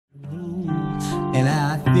and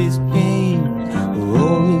I this game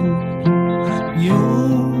rolling. You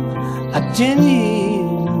are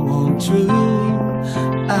genuine, true.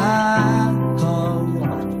 I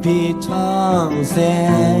can't be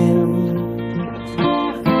Thompson.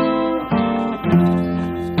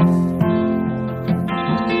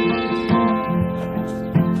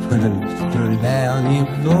 Turn down your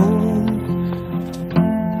phone.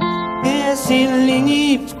 Yes, he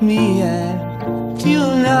leaves me. I do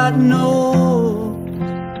not know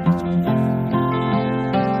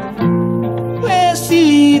where she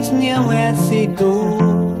leads me and where she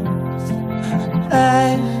goes.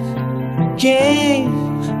 I can't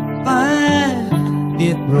find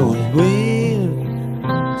it roadway.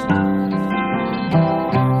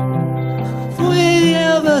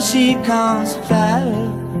 Wherever she comes by,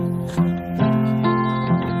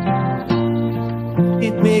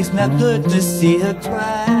 it makes me good to see her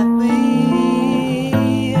cry.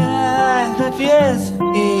 But yes,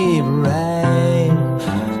 it's right.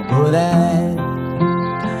 But I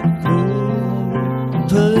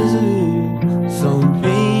pursue some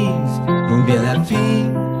things that I feel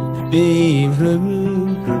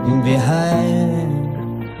behind.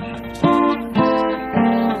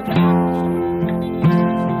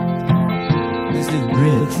 This is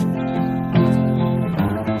bridge.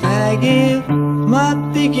 I give my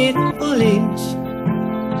ticket footage,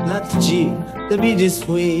 not to cheat, to be this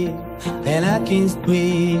way, and I can't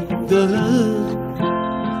wait to look.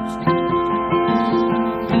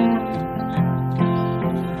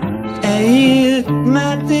 And here's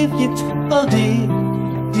my ticket footage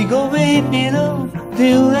to go away, you know,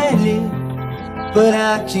 till I live, but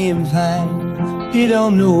I can't find, you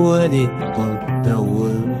don't know what it was, the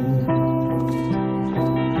word.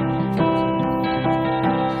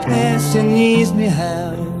 She needs me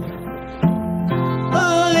how.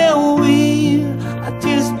 Oh, that way, I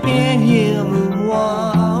just can't hear the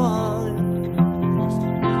one.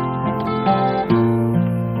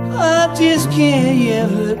 I just can't hear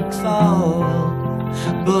her call.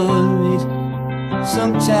 But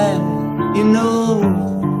sometime, you know,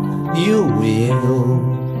 you will.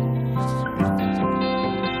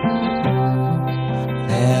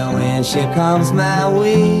 And when she comes my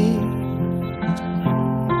way,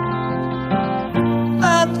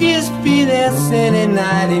 just be there Sunday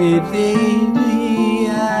night and day.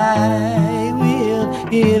 I will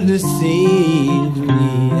intercede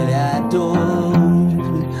me, and I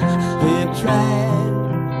don't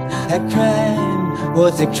I cried,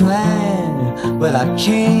 was a crime, but I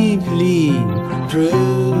can't leave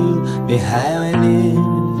through behind it.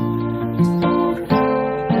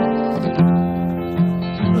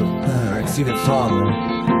 See the falling.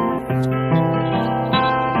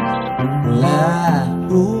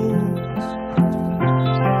 Ooh,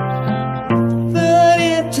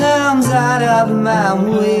 30 times out of my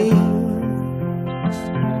way.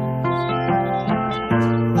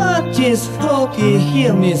 I just hope you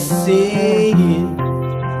hear me say it,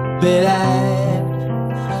 but I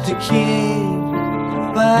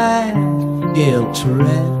can't find guilt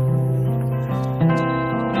trap.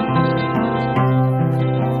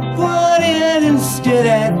 What instead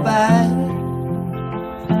I buy?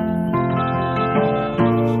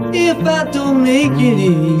 If I don't make it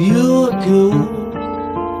in your good,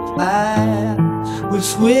 I would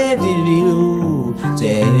swear to you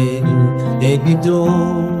that you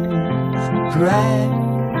don't cry,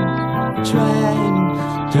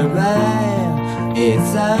 trying to ride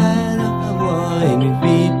inside of one and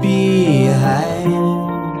be behind.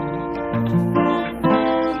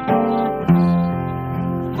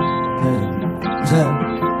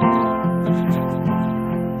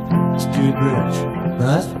 Street bridge,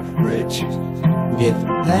 huh? Rich, get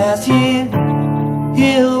past here,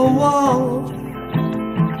 he'll walk.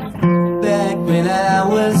 Back when I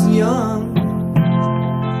was young,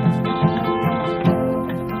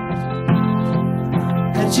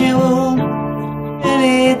 and you and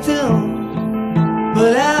it too,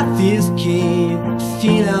 but I just can't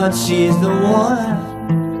feel out she's the one,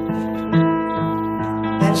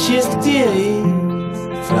 and she still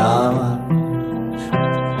is from.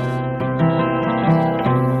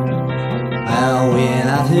 When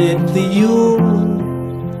I hit the you,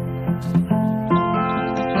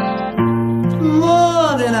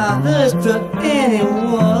 more than I hurt to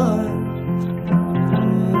anyone.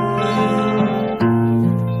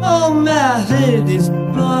 Oh, my head is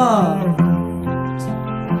gone.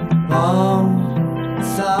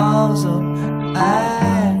 Songs of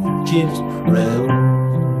I can't grow.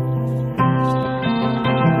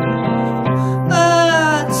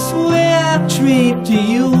 I swear I treat to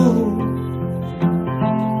you.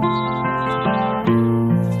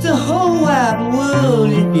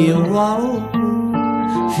 You won't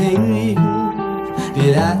think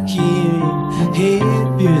that I can't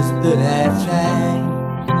help you, but I try.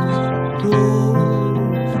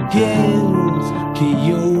 Oh, yes, can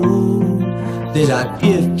you that I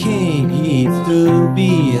just can't get through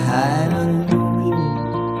behind.